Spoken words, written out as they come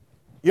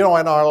You know,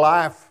 in our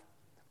life,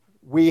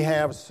 we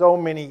have so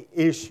many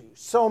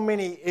issues.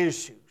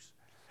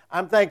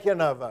 I'm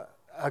thinking of a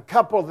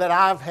couple that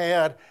I've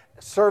had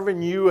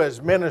serving you as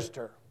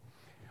minister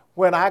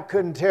when I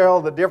couldn't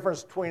tell the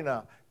difference between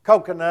a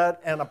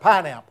coconut and a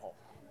pineapple.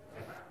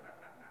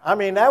 I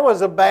mean, that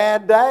was a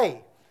bad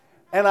day.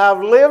 And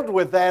I've lived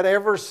with that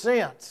ever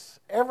since.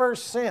 Ever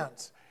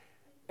since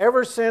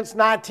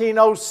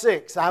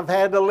 1906, I've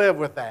had to live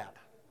with that.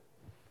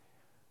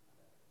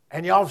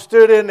 And y'all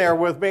stood in there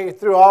with me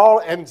through all,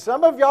 and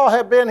some of y'all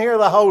have been here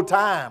the whole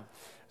time.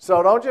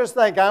 So don't just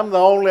think I'm the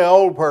only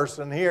old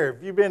person here.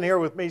 If you've been here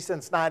with me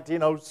since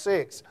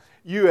 1906,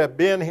 you have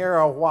been here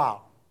a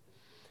while.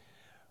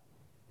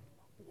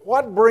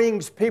 What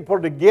brings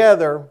people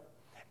together,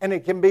 and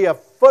it can be a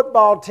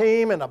football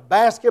team and a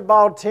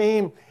basketball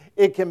team,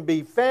 it can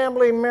be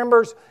family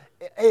members,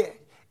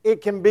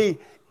 it can be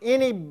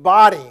any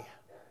body,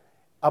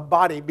 a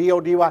body,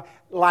 B-O-D-Y,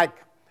 like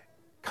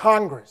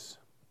Congress.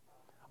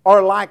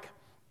 Or like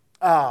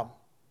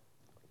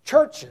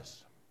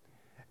churches,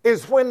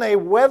 is when they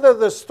weather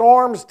the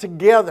storms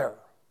together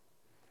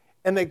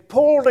and they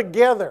pull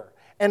together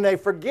and they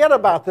forget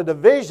about the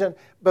division,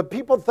 but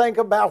people think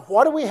about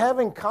what do we have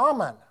in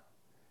common?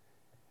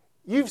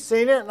 You've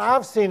seen it and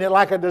I've seen it,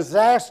 like a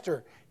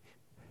disaster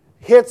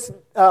hits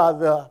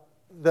the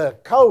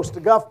coast, the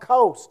Gulf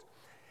Coast,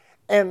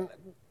 and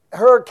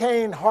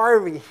Hurricane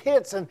Harvey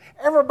hits and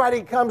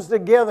everybody comes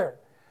together.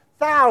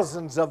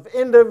 Thousands of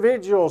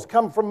individuals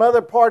come from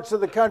other parts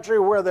of the country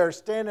where they're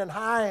standing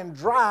high and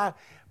dry,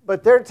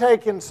 but they're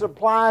taking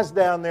supplies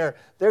down there.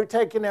 They're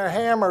taking their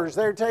hammers,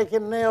 they're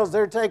taking nails,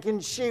 they're taking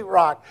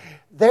sheetrock.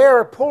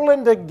 They're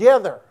pulling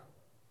together.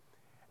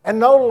 And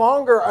no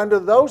longer under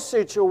those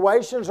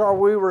situations are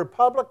we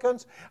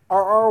Republicans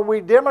or are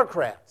we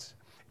Democrats.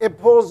 It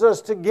pulls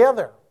us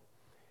together.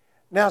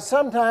 Now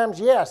sometimes,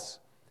 yes,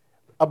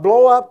 a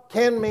blow-up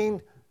can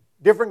mean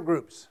different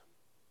groups.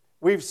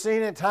 We've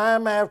seen it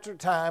time after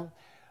time.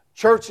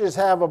 Churches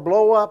have a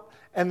blow-up,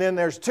 and then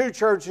there's two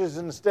churches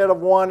instead of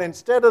one.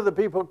 Instead of the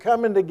people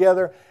coming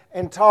together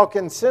and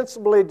talking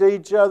sensibly to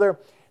each other,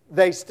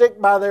 they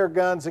stick by their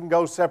guns and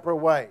go separate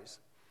ways.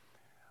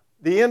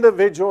 The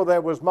individual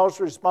that was most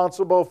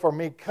responsible for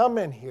me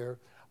coming here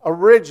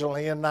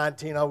originally in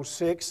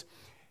 1906,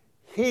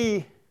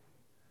 he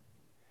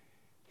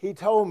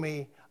told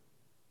me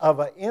of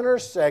an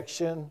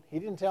intersection. He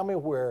didn't tell me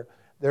where.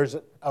 There's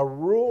a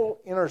rural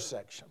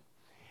intersection.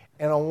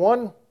 And on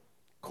one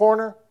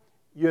corner,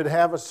 you'd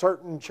have a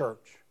certain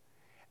church.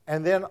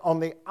 And then on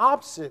the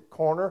opposite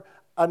corner,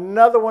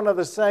 another one of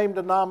the same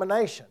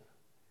denomination.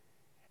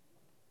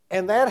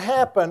 And that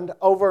happened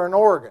over in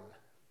Oregon.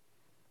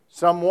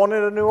 Some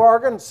wanted a new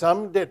organ,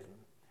 some didn't.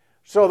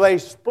 So they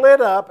split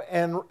up,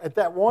 and at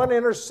that one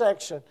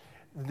intersection,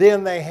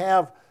 then they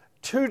have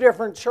two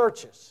different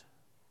churches.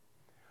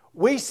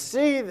 We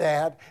see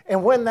that,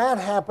 and when that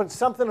happens,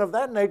 something of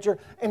that nature,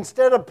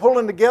 instead of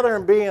pulling together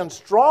and being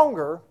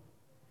stronger,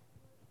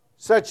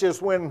 such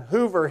as when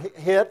Hoover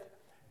hit,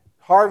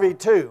 Harvey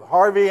too,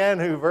 Harvey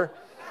and Hoover.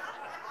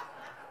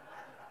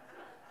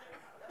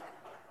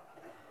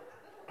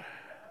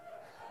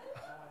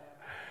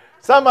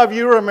 Some of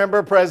you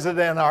remember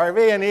President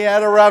Harvey, and he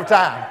had a rough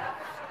time.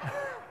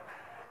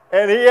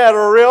 And he had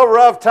a real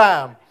rough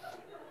time.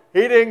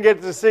 He didn't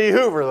get to see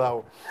Hoover,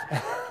 though.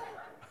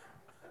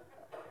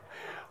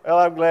 Well,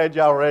 I'm glad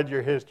y'all read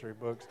your history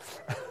books.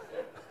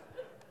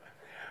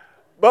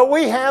 But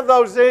we have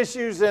those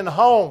issues in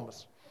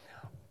homes.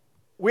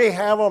 We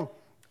have them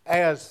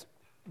as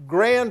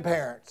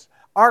grandparents,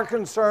 our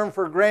concern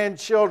for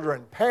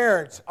grandchildren,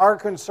 parents, our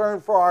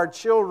concern for our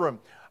children,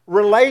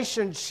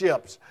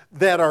 relationships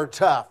that are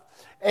tough,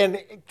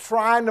 and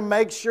trying to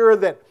make sure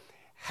that,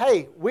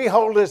 hey, we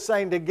hold this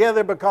thing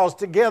together because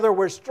together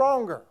we're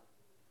stronger.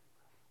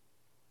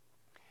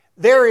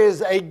 There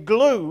is a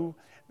glue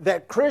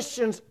that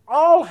Christians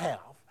all have,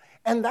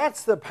 and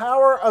that's the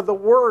power of the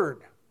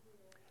Word.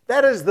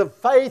 That is the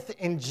faith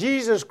in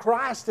Jesus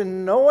Christ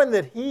and knowing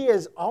that He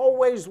is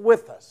always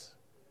with us.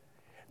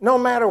 No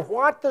matter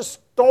what the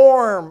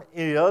storm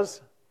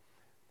is,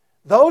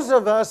 those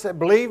of us that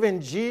believe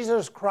in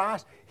Jesus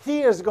Christ,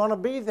 He is going to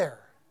be there.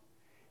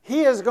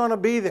 He is going to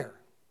be there.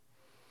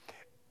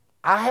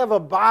 I have a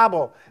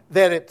Bible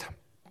that it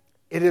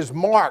is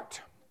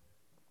marked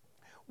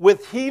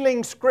with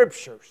healing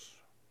scriptures.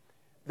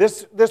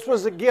 This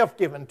was a gift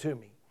given to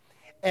me.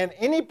 And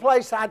any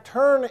place I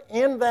turn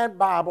in that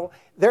Bible,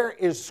 there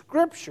is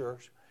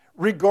scriptures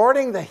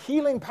regarding the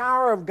healing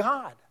power of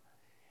God.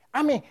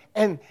 I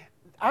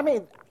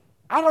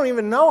don't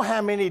even know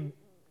how many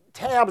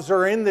tabs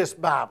are in this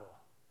Bible.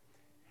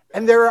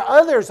 And there are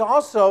others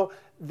also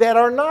that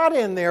are not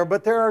in there,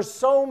 but there are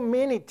so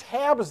many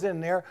tabs in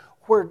there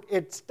where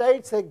it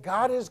states that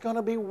God is going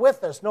to be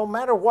with us no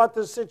matter what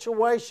the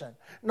situation,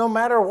 no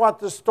matter what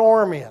the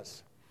storm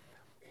is.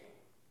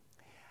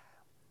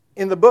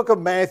 In the book of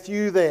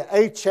Matthew, the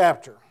 8th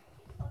chapter,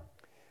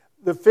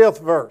 the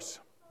 5th verse,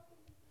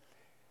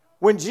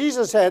 when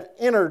Jesus had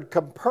entered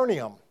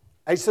Capernaum,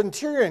 a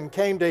centurion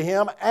came to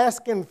him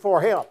asking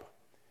for help.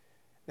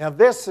 Now,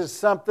 this is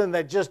something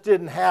that just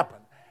didn't happen.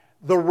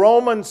 The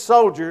Roman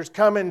soldiers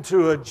coming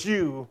to a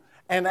Jew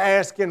and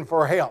asking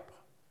for help.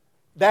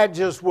 That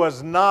just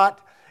was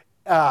not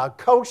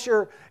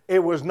kosher. It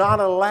was not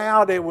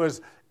allowed. It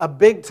was a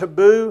big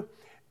taboo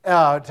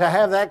to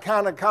have that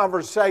kind of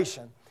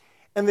conversation.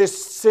 And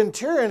this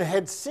centurion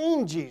had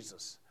seen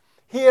Jesus.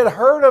 He had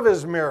heard of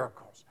his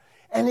miracles.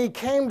 And he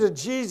came to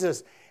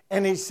Jesus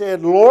and he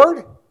said,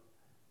 Lord,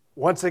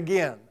 once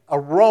again, a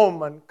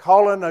Roman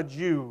calling a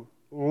Jew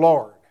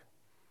Lord.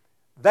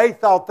 They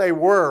thought they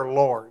were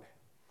Lord.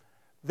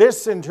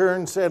 This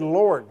centurion said,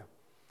 Lord,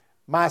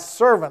 my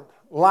servant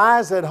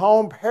lies at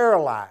home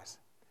paralyzed,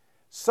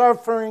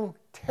 suffering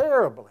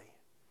terribly.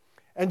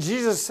 And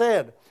Jesus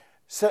said,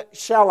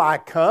 shall I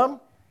come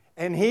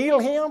and heal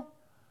him?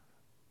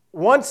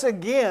 Once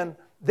again,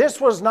 this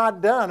was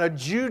not done. A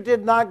Jew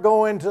did not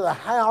go into the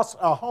house,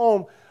 a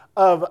home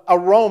of a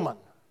Roman.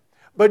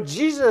 But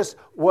Jesus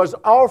was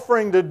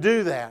offering to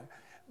do that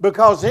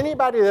because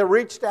anybody that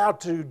reached out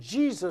to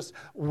Jesus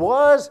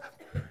was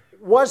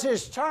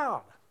his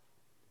child.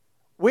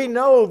 We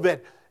know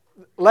that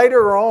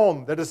later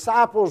on the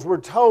disciples were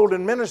told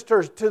and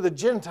ministers to the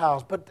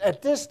Gentiles, but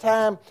at this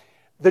time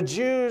the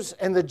Jews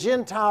and the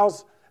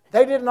Gentiles,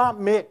 they did not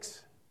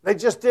mix. They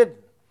just didn't.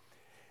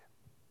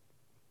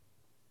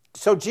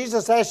 So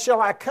Jesus asked,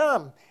 shall I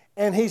come?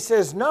 And he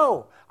says,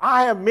 no,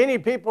 I have many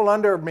people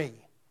under me.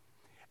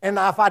 And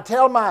if I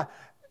tell my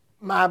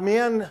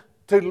men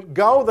to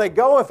go, they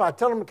go. If I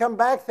tell them to come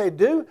back, they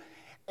do.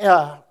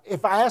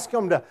 If I ask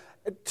them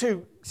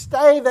to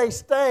stay, they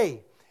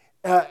stay.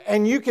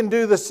 And you can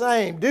do the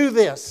same. Do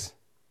this,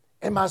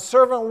 and my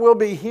servant will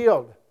be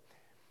healed.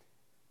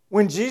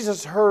 When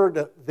Jesus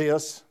heard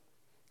this,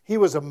 he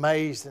was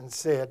amazed and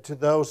said to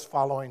those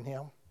following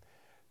him,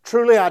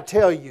 truly I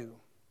tell you,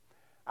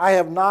 I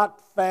have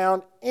not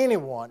found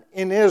anyone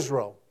in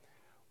Israel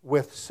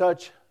with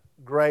such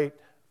great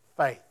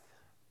faith.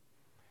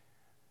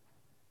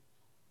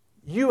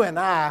 You and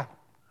I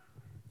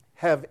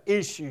have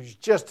issues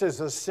just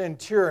as a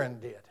centurion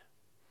did.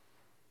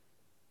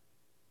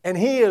 And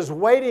he is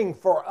waiting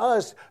for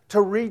us to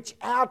reach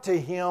out to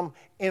him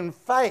in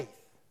faith,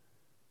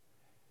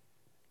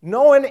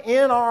 knowing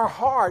in our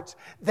hearts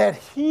that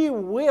he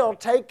will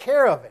take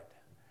care of it.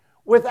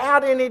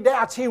 Without any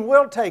doubts, he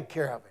will take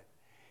care of it.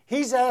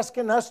 He's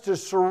asking us to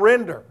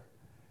surrender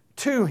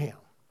to him.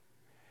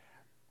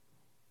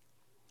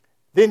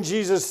 Then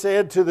Jesus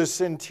said to the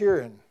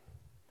centurion,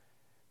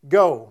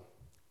 go,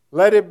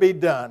 let it be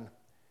done,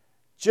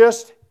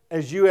 just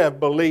as you have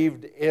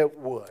believed it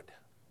would.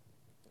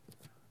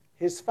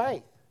 His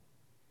faith.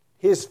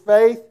 His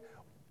faith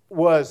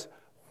was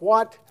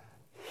what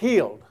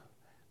healed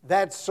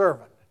that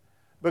servant,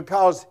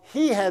 because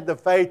he had the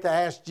faith to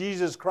ask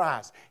Jesus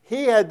Christ.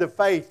 He had the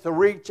faith to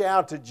reach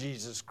out to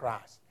Jesus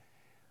Christ.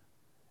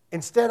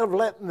 Instead of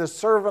letting the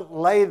servant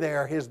lay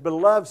there, his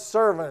beloved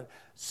servant,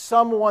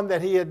 someone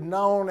that he had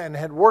known and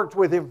had worked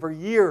with him for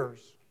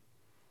years,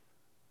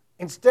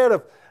 instead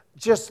of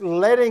just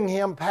letting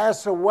him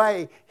pass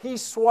away, he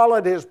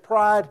swallowed his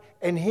pride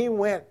and he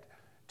went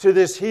to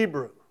this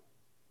Hebrew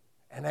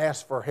and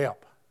asked for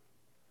help.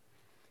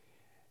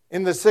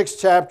 In the 6th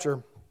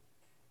chapter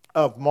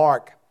of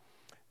Mark,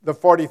 the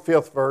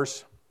 45th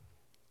verse,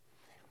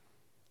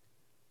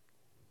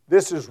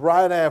 this is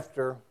right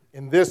after,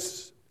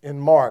 in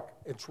Mark,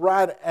 it's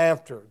right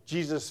after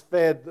Jesus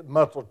fed the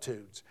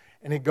multitudes.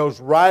 And it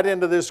goes right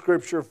into this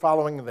scripture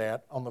following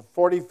that on the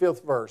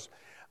 45th verse.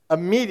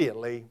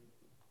 Immediately,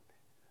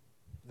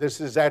 this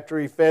is after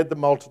he fed the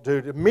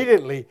multitude,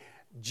 immediately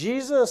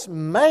Jesus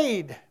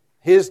made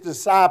his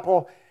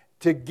disciple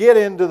to get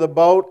into the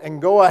boat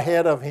and go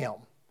ahead of him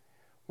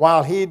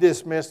while he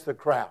dismissed the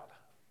crowd.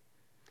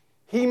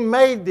 He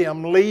made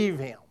them leave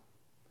him.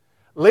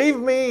 Leave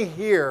me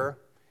here.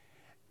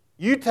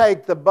 You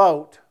take the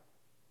boat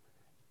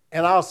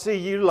and I'll see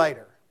you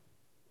later.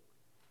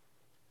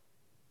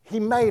 He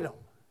made them.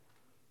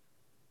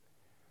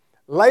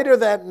 Later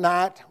that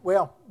night,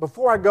 well,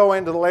 before I go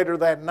into later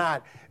that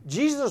night,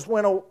 Jesus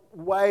went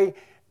away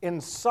in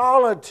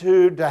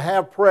solitude to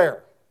have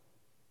prayer.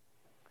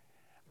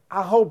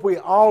 I hope we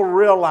all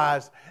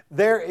realize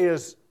there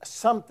is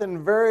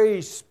something very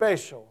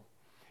special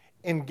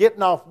in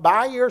getting off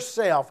by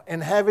yourself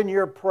and having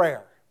your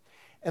prayer.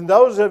 And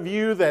those of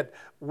you that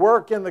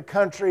work in the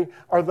country,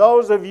 or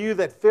those of you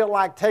that feel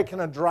like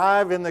taking a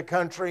drive in the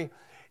country,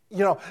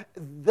 you know,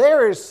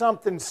 there is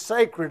something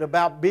sacred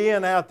about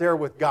being out there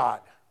with God.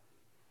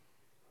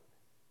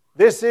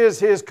 This is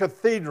His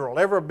cathedral,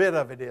 every bit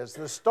of it is.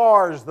 The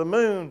stars, the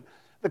moon,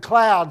 the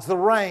clouds, the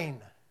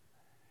rain.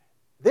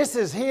 This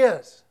is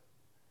His.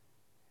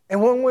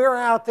 And when we're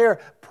out there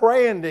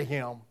praying to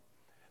Him,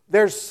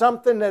 there's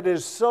something that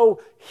is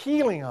so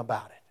healing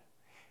about it.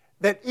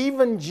 That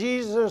even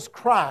Jesus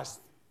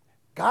Christ,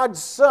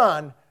 God's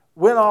Son,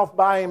 went off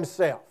by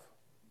Himself.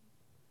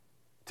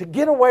 To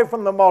get away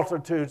from the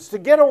multitudes, to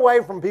get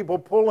away from people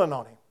pulling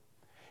on Him.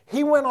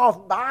 He went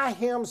off by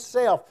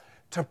Himself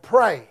to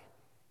pray.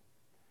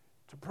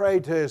 To pray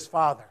to His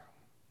Father.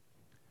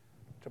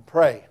 To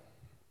pray.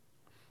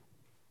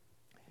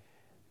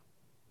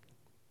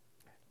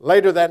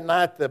 Later that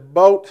night, the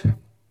boat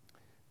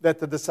that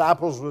the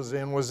disciples was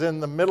in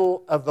the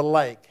middle of the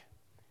lake.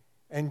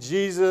 And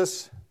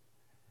Jesus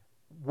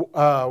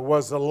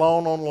was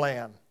alone on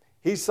land.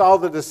 He saw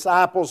the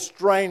disciples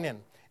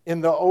straining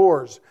in the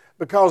oars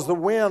because the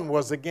wind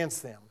was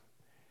against them.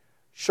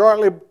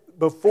 Shortly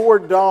before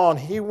dawn,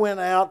 he went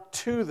out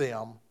to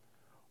them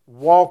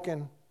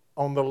walking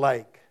on the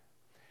lake.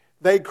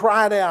 They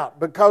cried out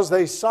because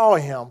they saw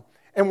him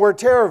and were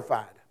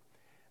terrified.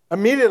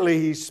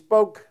 Immediately he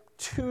spoke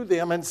to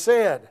them and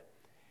said,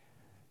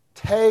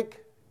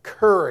 "Take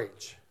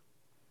courage.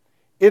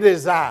 It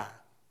is I.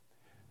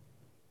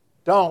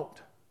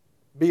 Don't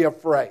be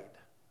afraid."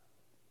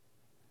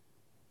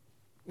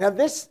 Now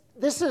this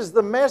is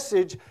the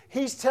message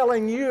he's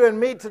telling you and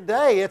me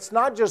today. It's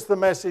not just the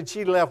message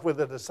he left with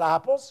the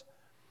disciples.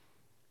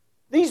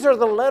 These are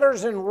the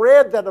letters in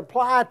red that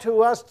apply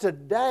to us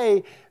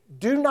today.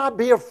 Do not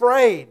be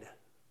afraid.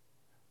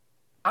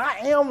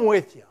 I am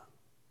with you.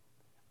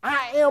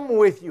 I am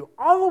with you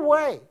all the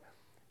way.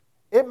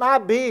 It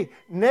might be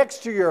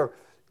next to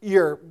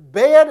your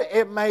bed.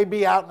 It may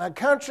be out in the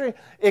country.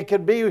 It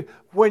could be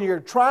when you're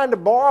trying to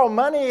borrow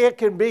money. It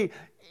could be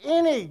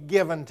any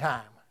given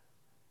time.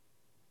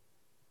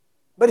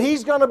 But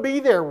he's going to be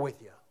there with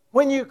you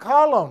when you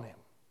call on him.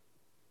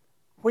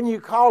 When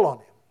you call on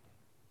him.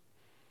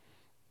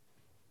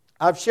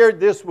 I've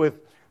shared this with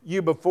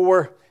you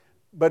before,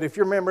 but if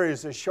your memory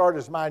is as short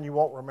as mine, you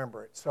won't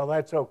remember it. So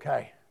that's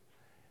okay.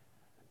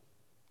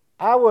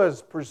 I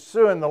was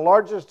pursuing the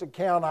largest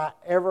account I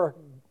ever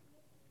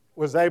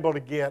was able to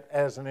get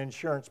as an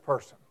insurance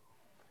person.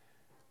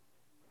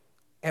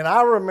 And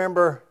I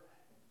remember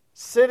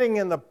sitting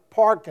in the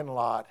parking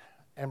lot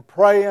and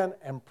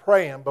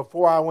praying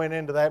before I went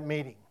into that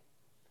meeting.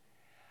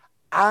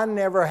 I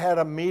never had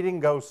a meeting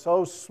go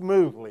so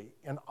smoothly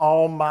in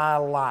all my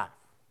life.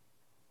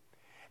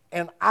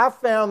 And I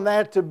found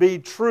that to be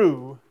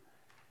true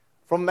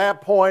from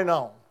that point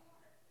on.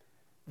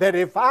 That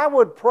if I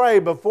would pray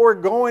before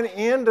going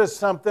into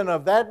something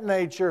of that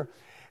nature,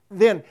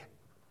 then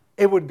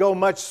it would go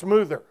much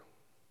smoother.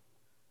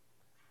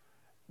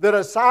 The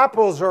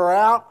disciples are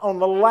out on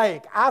the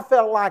lake. I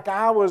felt like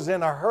I was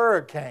in a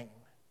hurricane,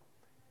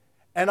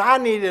 and I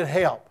needed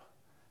help.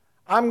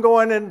 I'm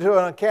going into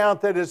an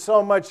account that is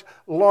so much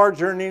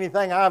larger than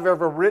anything I've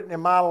ever written in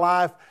my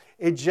life.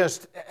 It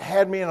just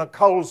had me in a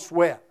cold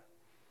sweat.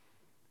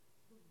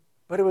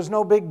 But it was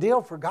no big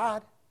deal for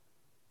God.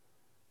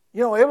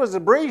 You know, it was a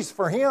breeze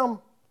for him.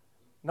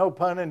 No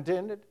pun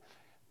intended.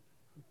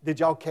 Did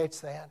y'all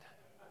catch that?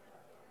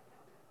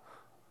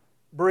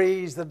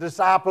 Breeze, the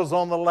disciples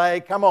on the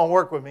lake. Come on,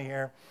 work with me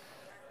here.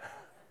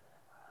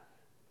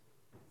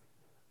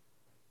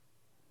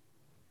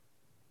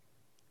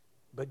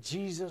 But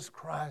Jesus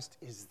Christ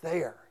is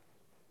there.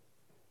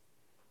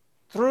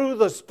 Through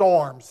the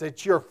storms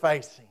that you're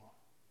facing.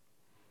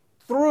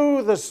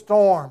 Through the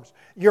storms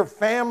your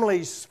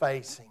family's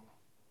facing.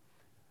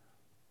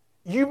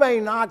 You may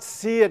not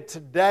see it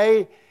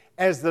today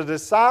as the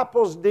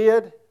disciples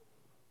did,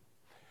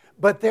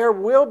 but there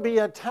will be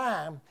a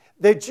time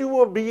that you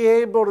will be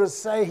able to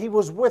say, He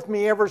was with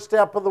me every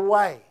step of the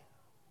way.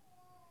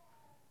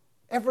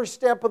 Every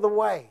step of the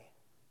way.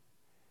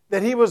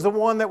 That He was the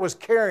one that was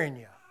carrying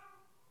you.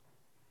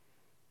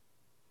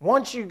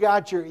 Once you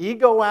got your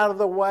ego out of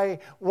the way,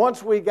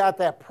 once we got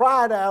that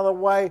pride out of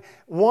the way,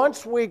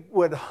 once we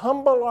would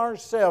humble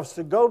ourselves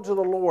to go to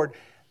the Lord,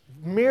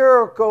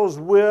 miracles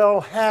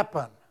will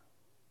happen.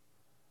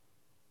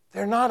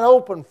 They're not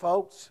open,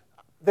 folks.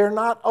 They're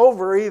not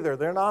over either.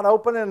 They're not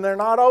open and they're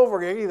not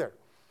over either.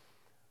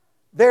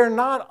 They're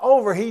not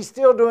over. He's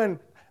still doing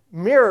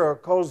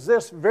miracles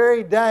this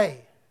very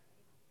day.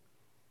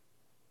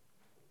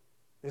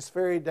 This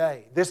very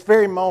day. This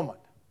very moment.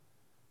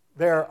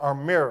 There are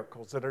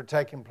miracles that are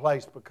taking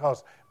place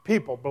because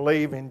people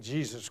believe in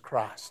Jesus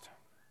Christ.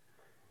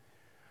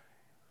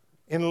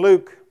 In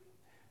Luke,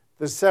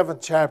 the 7th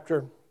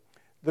chapter,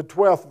 the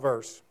 12th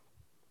verse.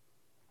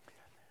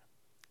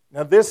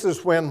 Now this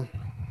is when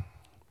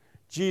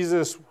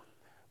Jesus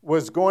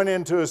was going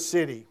into a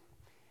city.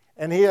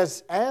 And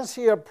as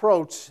he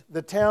approached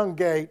the town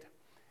gate,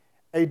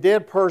 a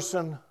dead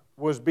person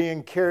was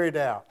being carried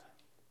out.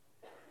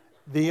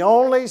 The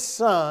only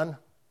son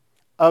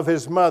of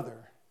his mother.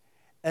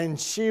 And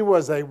she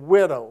was a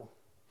widow.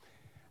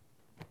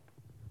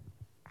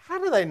 How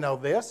do they know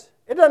this?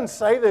 It doesn't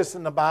say this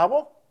in the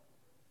Bible.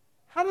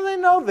 How do they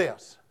know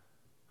this?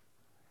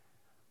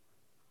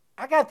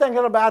 I got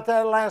thinking about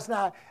that last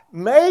night.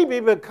 Maybe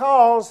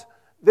because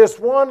this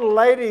one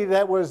lady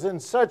that was in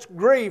such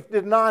grief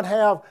did not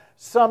have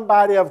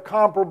somebody of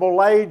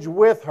comparable age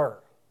with her.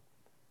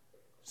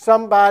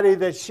 Somebody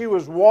that she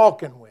was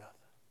walking with.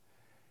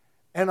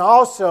 And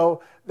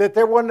also that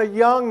there wasn't a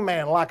young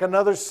man like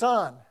another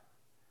son.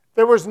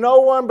 There was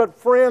no one but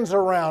friends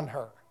around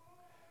her.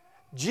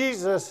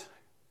 Jesus,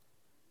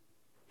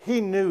 He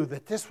knew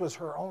that this was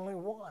her only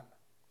one.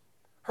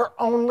 Her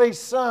only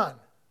son.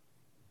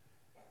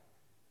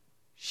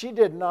 She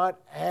did not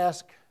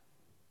ask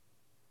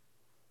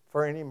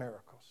for any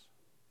miracles.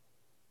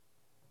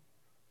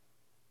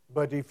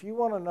 But if you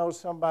want to know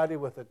somebody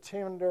with a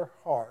tender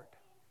heart,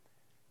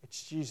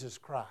 it's Jesus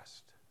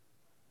Christ.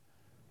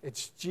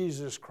 It's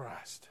Jesus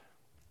Christ.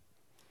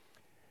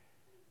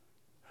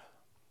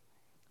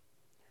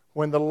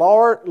 When the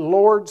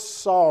Lord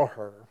saw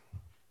her,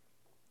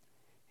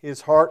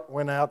 his heart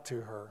went out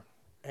to her,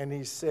 and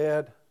he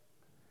said,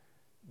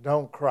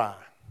 "Don't cry."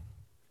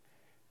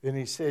 Then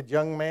he said,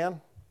 "Young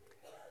man,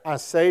 I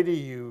say to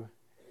you,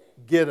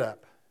 get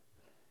up."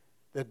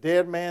 The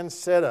dead man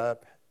sat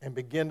up and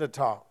began to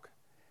talk.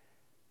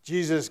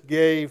 Jesus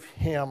gave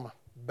him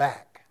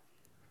back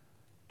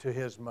to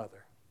his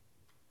mother.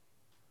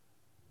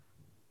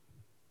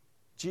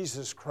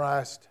 Jesus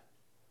Christ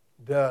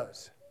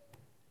does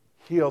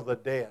heal the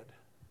dead.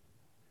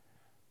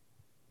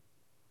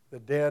 The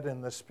dead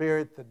in the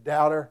spirit, the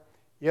doubter.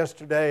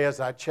 Yesterday, as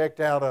I checked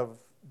out of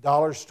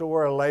dollar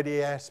store, a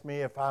lady asked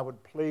me if I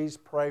would please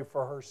pray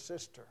for her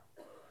sister.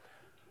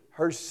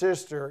 Her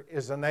sister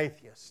is an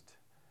atheist.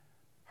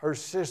 Her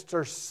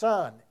sister's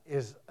son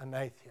is an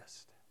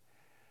atheist.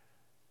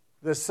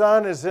 The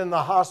son is in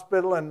the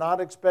hospital and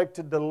not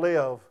expected to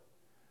live,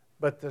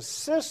 but the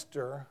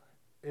sister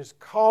is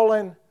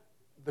calling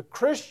the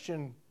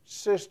Christian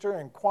sister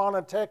in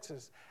Quanah,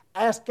 Texas,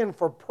 asking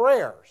for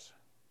prayers.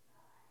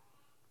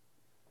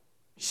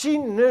 She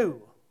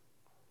knew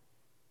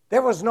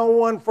there was no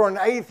one for an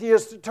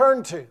atheist to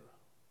turn to.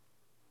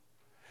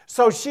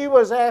 So she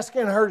was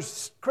asking her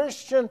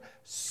Christian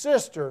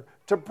sister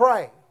to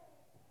pray.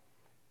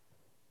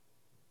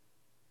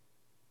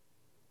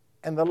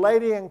 And the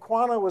lady in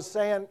Quanah was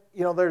saying,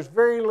 there's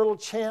very little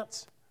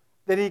chance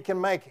that he can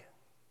make it.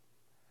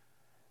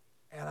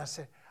 And I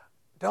said,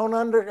 don't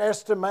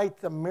underestimate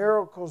the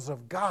miracles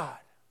of God.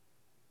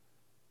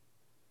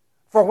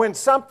 For when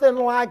something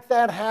like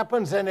that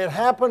happens, and it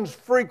happens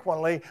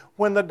frequently,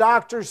 when the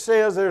doctor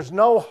says there's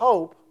no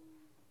hope,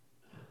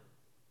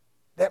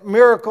 that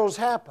miracles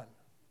happen.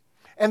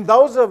 And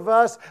those of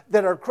us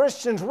that are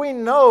Christians, we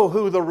know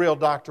who the real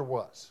doctor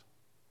was.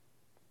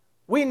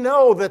 We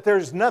know that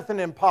there's nothing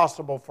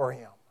impossible for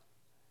him.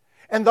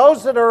 And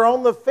those that are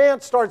on the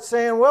fence start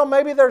saying, well,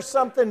 maybe there's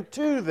something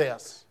to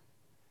this.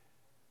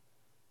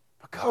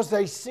 Because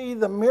they see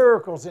the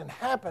miracles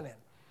happening.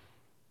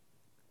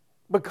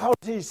 Because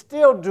he's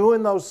still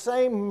doing those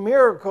same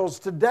miracles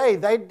today.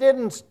 They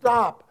didn't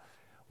stop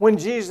when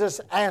Jesus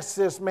asked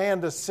this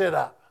man to sit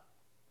up.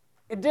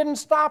 It didn't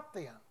stop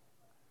then.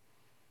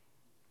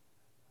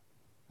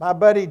 My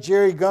buddy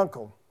Jerry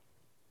Gunkel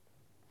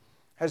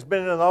has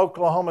been in the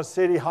Oklahoma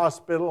City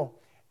hospital,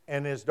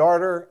 and his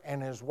daughter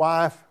and his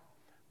wife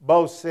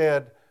both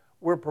said,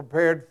 we're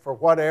prepared for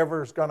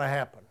whatever is going to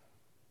happen.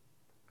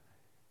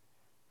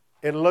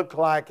 It looked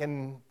like,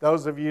 and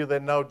those of you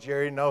that know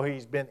Jerry know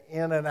he's been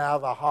in and out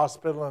of the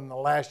hospital in the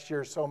last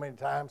year so many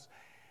times.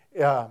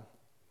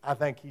 I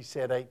think he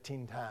said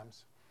 18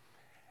 times.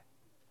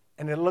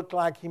 And it looked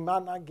like he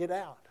might not get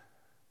out.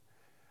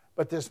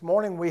 But this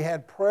morning we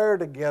had prayer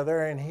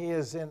together, and he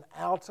is in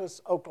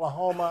Altus,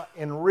 Oklahoma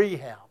in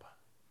rehab.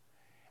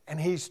 And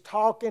he's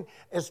talking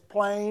as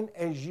plain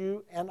as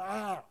you and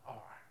I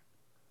are.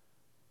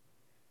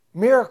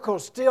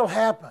 Miracles still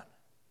happen.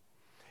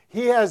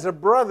 He has a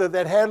brother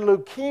that had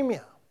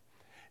leukemia.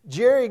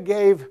 Jerry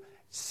gave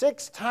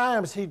 6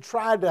 times he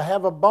tried to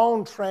have a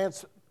bone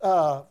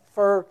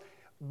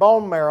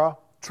marrow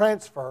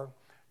transfer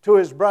to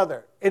his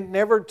brother. It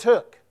never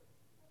took.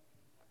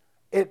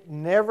 It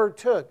never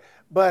took.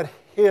 But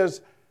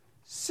his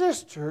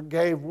sister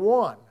gave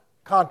 1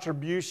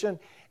 contribution,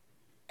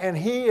 and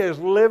he is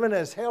living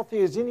as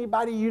healthy as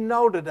anybody you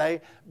know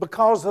today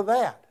because of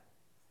that.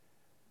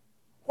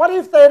 What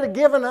if they'd have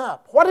given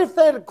up? What if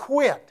they'd have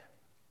quit?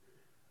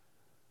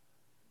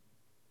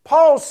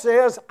 Paul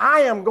says,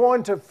 I am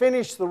going to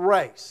finish the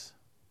race.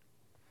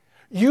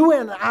 You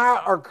and I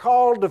are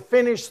called to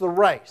finish the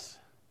race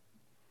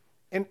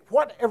in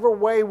whatever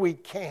way we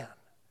can.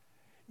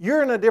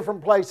 You're in a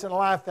different place in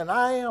life than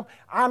I am.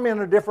 I'm in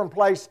a different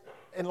place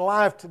in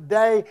life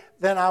today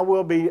than I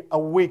will be a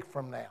week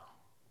from now.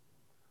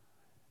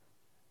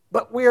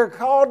 But we are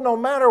called, no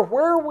matter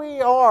where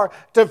we are,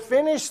 to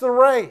finish the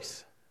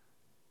race,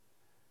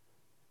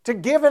 to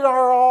give it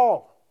our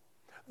all.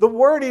 The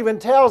Word even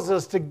tells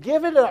us to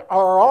give it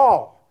our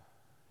all.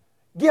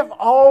 Give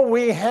all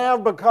we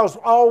have, because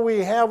all we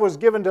have was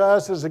given to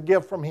us as a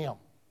gift from Him.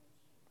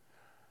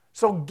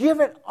 So give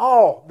it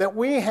all that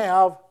we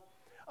have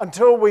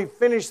until we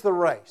finish the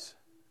race.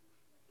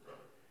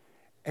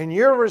 And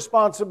your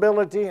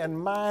responsibility and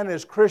mine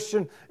as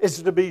Christian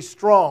is to be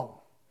strong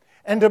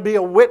and to be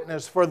a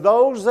witness for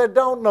those that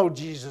don't know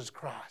Jesus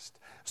Christ.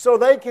 So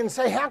they can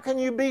say, how can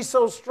you be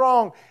so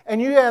strong?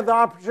 And you have the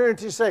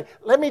opportunity to say,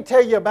 let me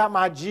tell you about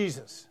my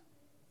Jesus.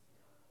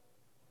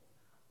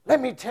 Let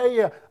me tell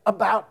you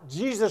about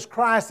Jesus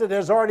Christ that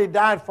has already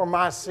died for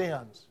my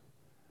sins.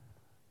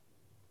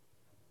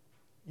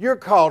 You're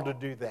called to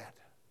do that.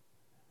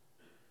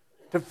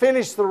 To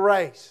finish the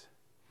race.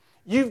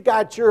 You've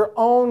got your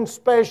own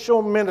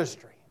special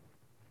ministry.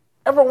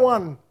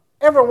 Everyone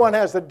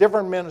has a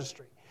different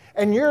ministry.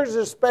 And yours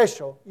is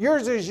special.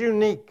 Yours is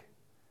unique.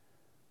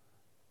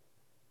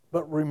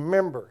 But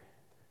remember,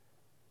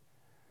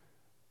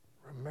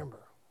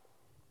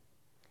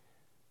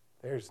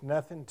 there's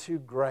nothing too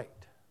great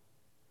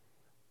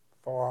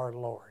for our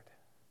Lord.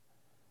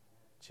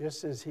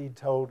 Just as He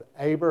told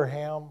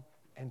Abraham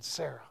and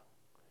Sarah,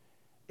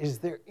 is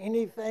there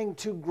anything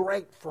too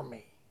great for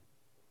me?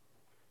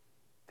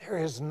 There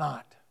is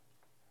not.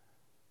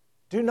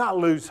 Do not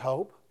lose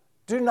hope.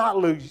 Do not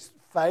lose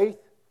faith.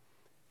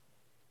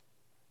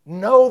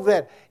 Know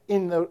that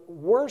in the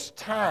worst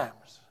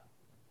times,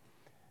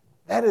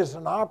 that is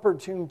an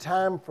opportune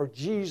time for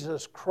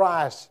Jesus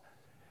Christ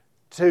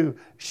to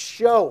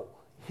show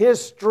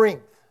His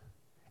strength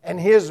and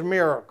His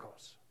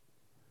miracles.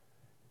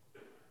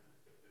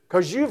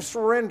 Because you've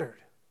surrendered,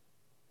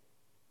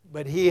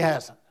 but He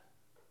hasn't.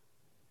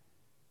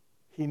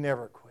 He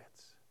never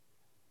quits.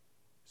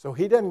 So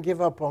He doesn't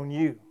give up on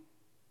you.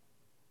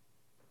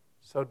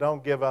 So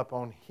don't give up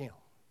on Him.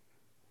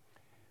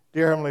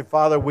 Dear Heavenly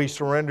Father, we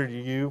surrender to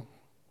You.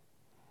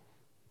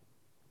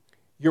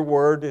 Your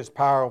Word is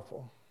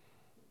powerful.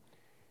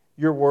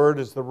 Your Word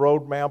is the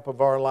roadmap of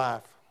our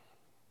life.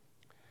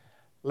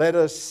 Let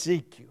us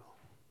seek You.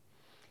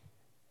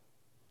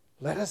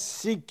 Let us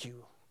seek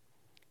You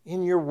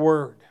in Your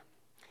Word.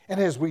 And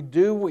as we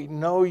do, we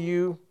know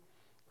You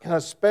in a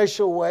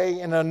special way,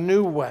 in a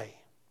new way.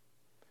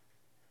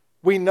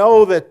 We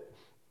know that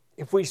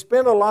if we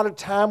spend a lot of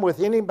time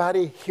with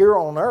anybody here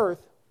on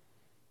earth,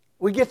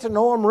 we get to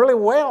know them really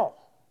well.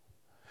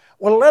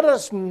 Well, let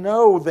us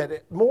know that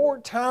the more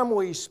time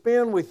we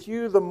spend with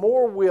You, the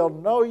more we'll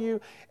know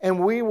You,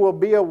 and we will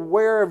be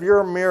aware of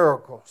Your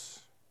miracles.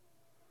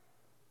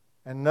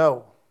 And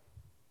know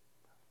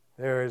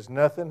there is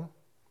nothing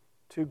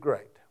too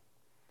great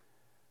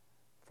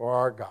for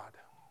our God.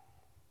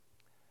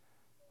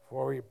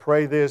 For we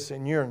pray this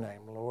in Your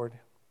name, Lord.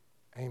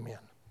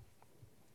 Amen.